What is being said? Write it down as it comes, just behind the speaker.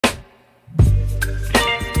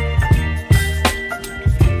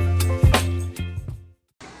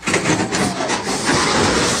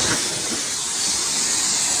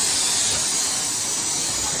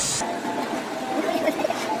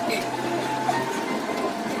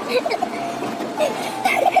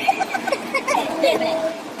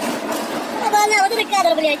Madonna, вот это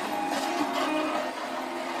кадр, блядь.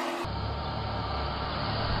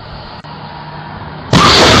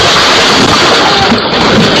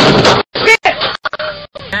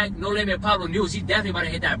 No limit Pablo News, he definitely about to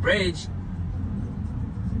hit that bridge.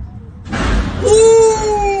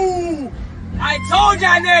 Ooh! I told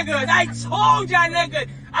y'all niggas!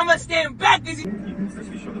 I'ma stand back cause he...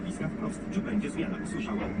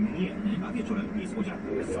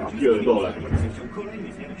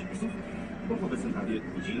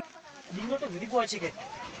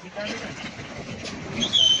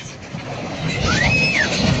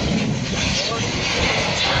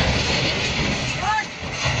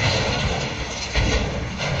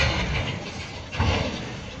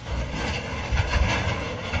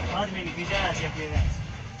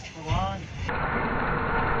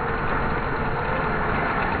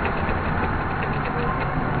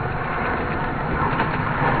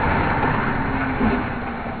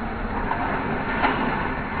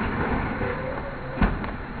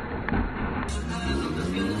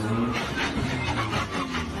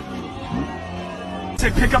 Say,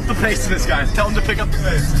 pick up the pace to this guy. Tell him to pick up the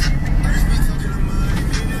pace.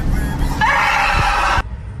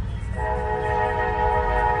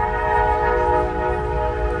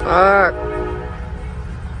 Fuck.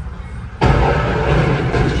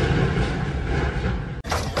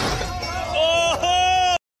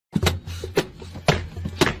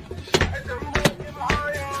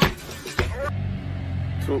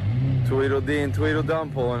 Tweedledee, Tweedledum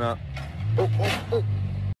pulling up. Oh.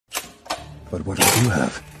 But what do you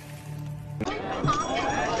have?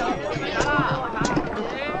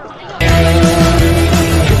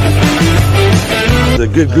 A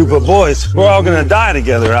good group of boys. We're all gonna die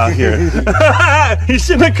together out here. You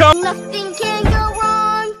shouldn't have come. Nothing can go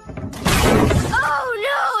wrong. Oh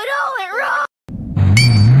no, it all went wrong.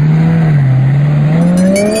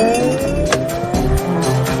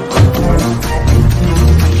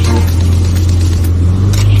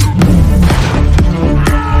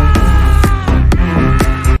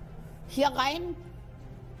 Hier rein.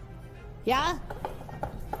 Ja?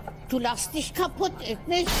 Du lachst dich kaputt, ist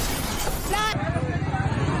nicht? Nein!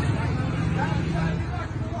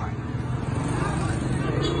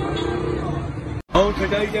 Oh,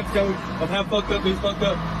 today Jeff's going. I'm how fucked up, he's fucked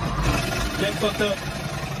up. Jeff's fucked up.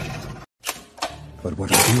 But what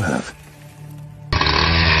do you have?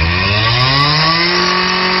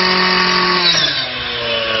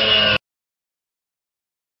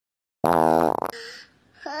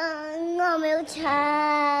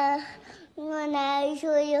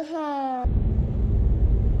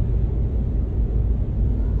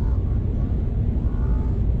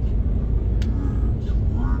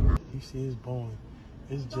 You see his bone.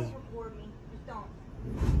 It's just...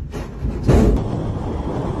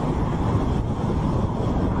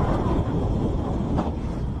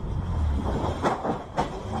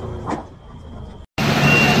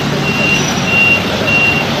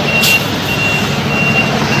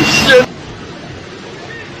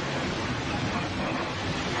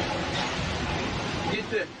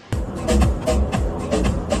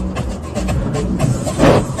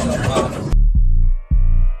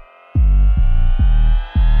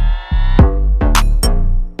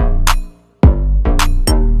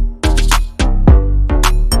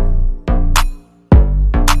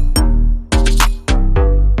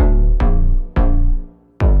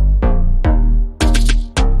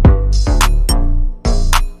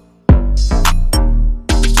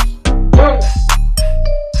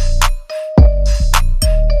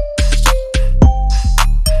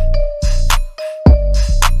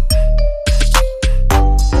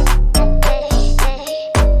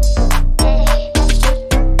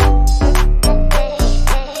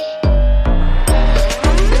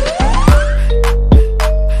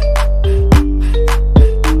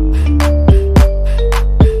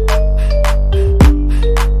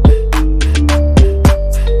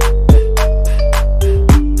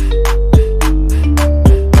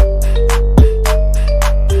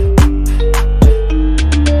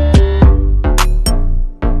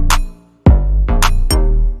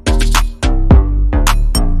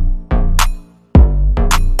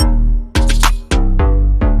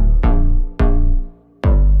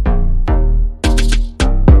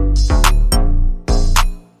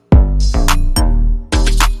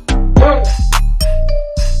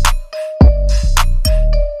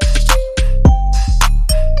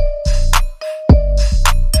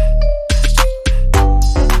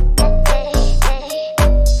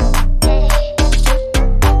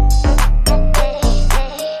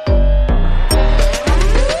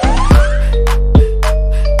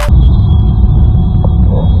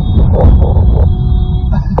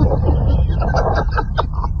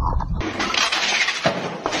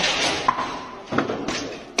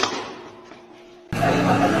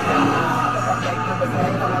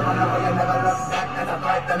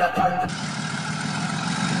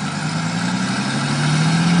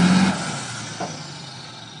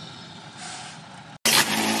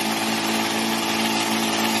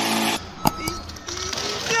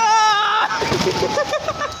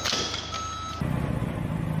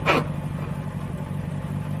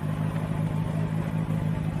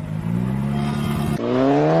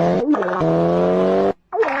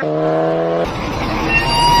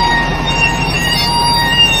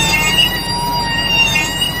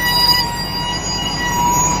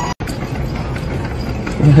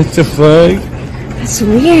 What the fuck? It's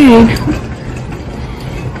weird.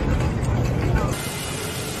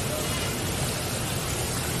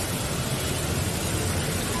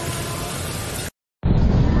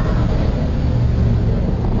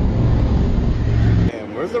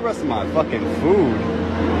 Damn, where's the rest of my fucking food?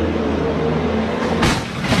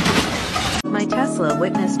 My Tesla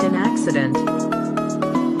witnessed an accident.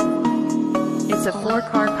 It's a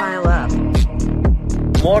 4-car pileup.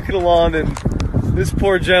 I'm walking along and this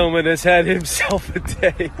poor gentleman has had himself a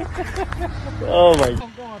day. Oh my.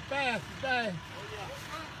 I'm going fast today.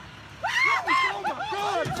 Oh my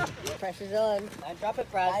God. Pressure's on. I drop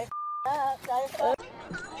it, Brad.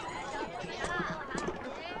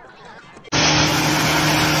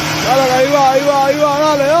 Dale, ahí va,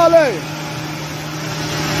 dale, dale.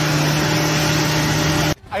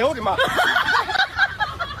 Ay, oye, ma.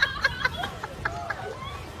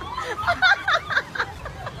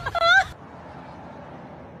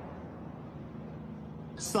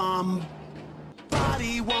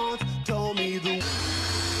 Somebody once told me the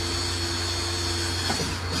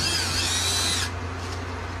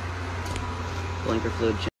Blinker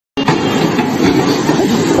fluid change.